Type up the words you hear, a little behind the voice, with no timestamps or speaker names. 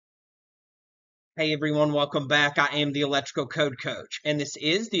Hey everyone, welcome back. I am the Electrical Code Coach, and this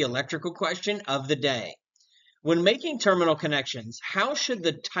is the electrical question of the day. When making terminal connections, how should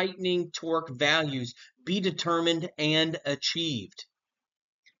the tightening torque values be determined and achieved?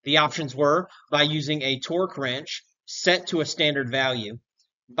 The options were by using a torque wrench set to a standard value,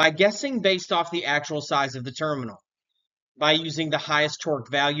 by guessing based off the actual size of the terminal, by using the highest torque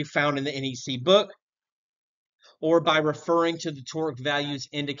value found in the NEC book, or by referring to the torque values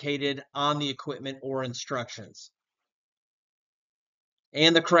indicated on the equipment or instructions.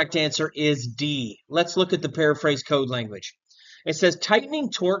 And the correct answer is D. Let's look at the paraphrase code language. It says tightening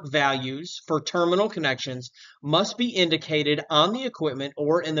torque values for terminal connections must be indicated on the equipment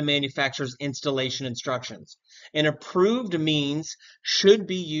or in the manufacturer's installation instructions. An approved means should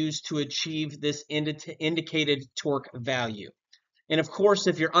be used to achieve this indicated torque value. And of course,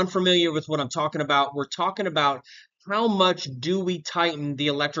 if you're unfamiliar with what I'm talking about, we're talking about how much do we tighten the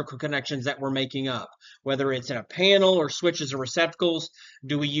electrical connections that we're making up, whether it's in a panel or switches or receptacles.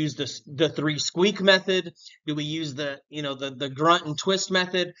 Do we use the three squeak method? Do we use the grunt and twist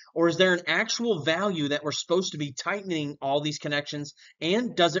method? Or is there an actual value that we're supposed to be tightening all these connections?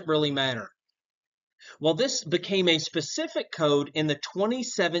 And does it really matter? Well, this became a specific code in the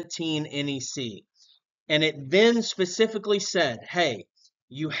 2017 NEC. And it then specifically said, hey,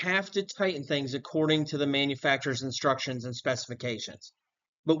 you have to tighten things according to the manufacturer's instructions and specifications.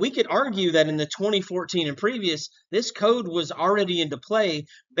 But we could argue that in the 2014 and previous, this code was already into play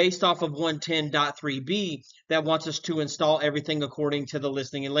based off of 110.3b that wants us to install everything according to the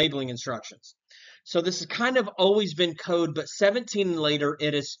listing and labeling instructions. So this has kind of always been code, but 17 and later,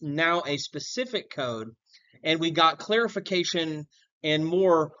 it is now a specific code. And we got clarification and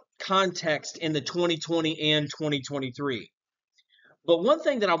more context in the 2020 and 2023. But one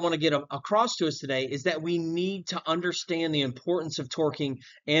thing that I want to get across to us today is that we need to understand the importance of torquing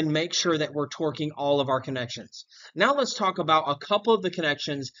and make sure that we're torquing all of our connections. Now let's talk about a couple of the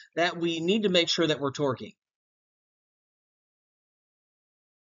connections that we need to make sure that we're torquing.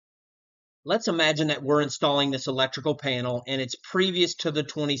 Let's imagine that we're installing this electrical panel and it's previous to the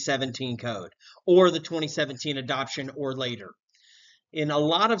 2017 code or the 2017 adoption or later. In a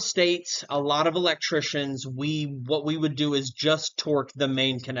lot of states, a lot of electricians, what we would do is just torque the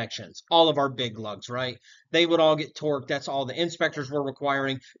main connections, all of our big lugs, right? They would all get torqued. That's all the inspectors were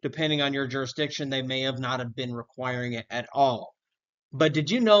requiring. Depending on your jurisdiction, they may have not have been requiring it at all. But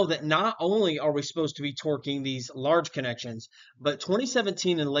did you know that not only are we supposed to be torquing these large connections, but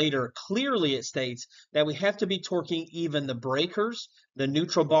 2017 and later, clearly it states that we have to be torquing even the breakers, the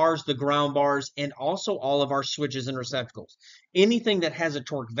neutral bars, the ground bars, and also all of our switches and receptacles. Anything that has a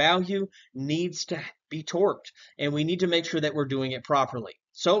torque value needs to be torqued, and we need to make sure that we're doing it properly.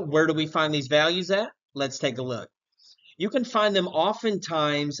 So where do we find these values at? Let's take a look. You can find them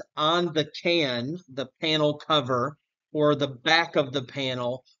oftentimes on the the panel cover, or the back of the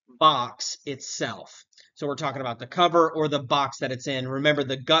panel box itself. So we're talking about the cover or the box that it's in. Remember,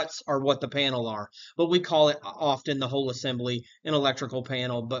 the guts are what the panel are, but we call it often the whole assembly, an electrical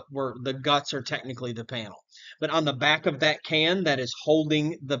panel, but the guts are technically the panel. But on the back of that can that is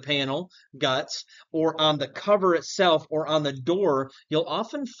holding the panel guts, or on the cover itself, or on the door, you'll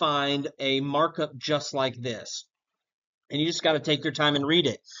often find a markup just like this. And you just got to take your time and read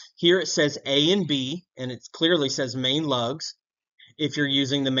it. Here it says A and B, and it clearly says main lugs. If you're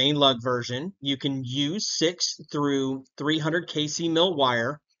using the main lug version, you can use 6 through 300 kc mil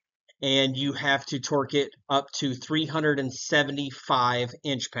wire, and you have to torque it up to 375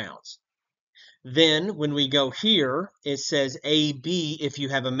 inch-pounds. Then when we go here, it says AB if you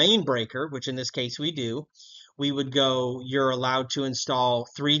have a main breaker, which in this case we do. We would go, you're allowed to install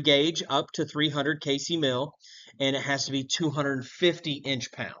 3 gauge up to 300 kc mil, and it has to be 250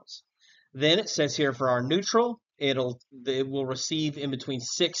 inch-pounds. Then it says here for our neutral, it will receive in between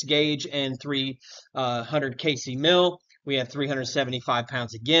 6 gauge and 300 kc mil. We have 375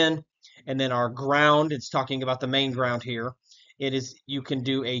 pounds again. And then our ground, it's talking about the main ground here. You can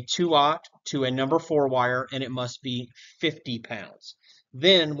do a 2-aught to a number 4 wire, and it must be 50 pounds.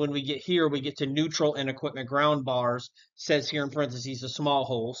 Then when we get here, we get to neutral and equipment ground bars, says here in parentheses the small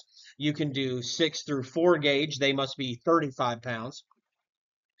holes. You can do 6 through 4 gauge, they must be 35 pounds.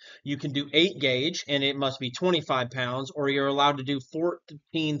 You can do 8 gauge and it must be 25 pounds, or you're allowed to do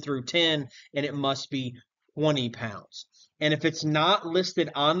 14 through 10 and it must be 20 pounds. And if it's not listed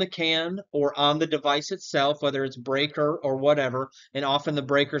on the can or on the device itself, whether it's breaker or whatever, and often the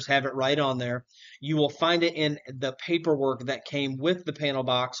breakers have it right on there, you will find it in the paperwork that came with the panel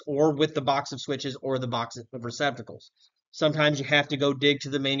box or with the box of switches or the box of receptacles. Sometimes you have to go dig to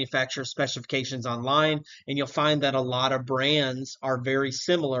the manufacturer specifications online, and you'll find that a lot of brands are very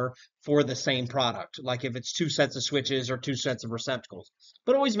similar for the same product, like if it's two sets of switches or two sets of receptacles.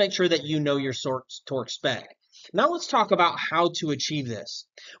 But always make sure that you know your torque spec. Now let's talk about how to achieve this.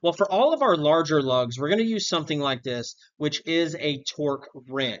 Well, for all of our larger lugs, we're going to use something like this, which is a torque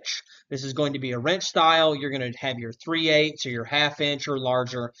wrench. This is going to be a wrench style. You're going to have your 3/8 or your 1/2 inch or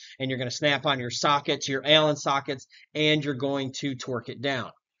larger, and you're going to snap on your sockets, your Allen sockets, and you're going to torque it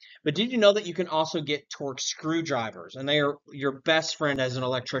down. But did you know that you can also get torque screwdrivers, and they are your best friend as an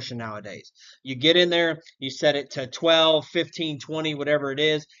electrician nowadays? You get in there, you set it to 12, 15, 20, whatever it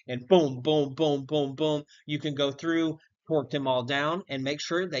is, and boom, boom, boom, boom, boom. You can go through, torque them all down, and make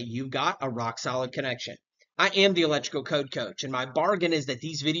sure that you've got a rock solid connection. I am the electrical code coach, and my bargain is that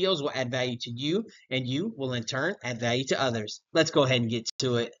these videos will add value to you, and you will in turn add value to others. Let's go ahead and get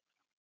to it.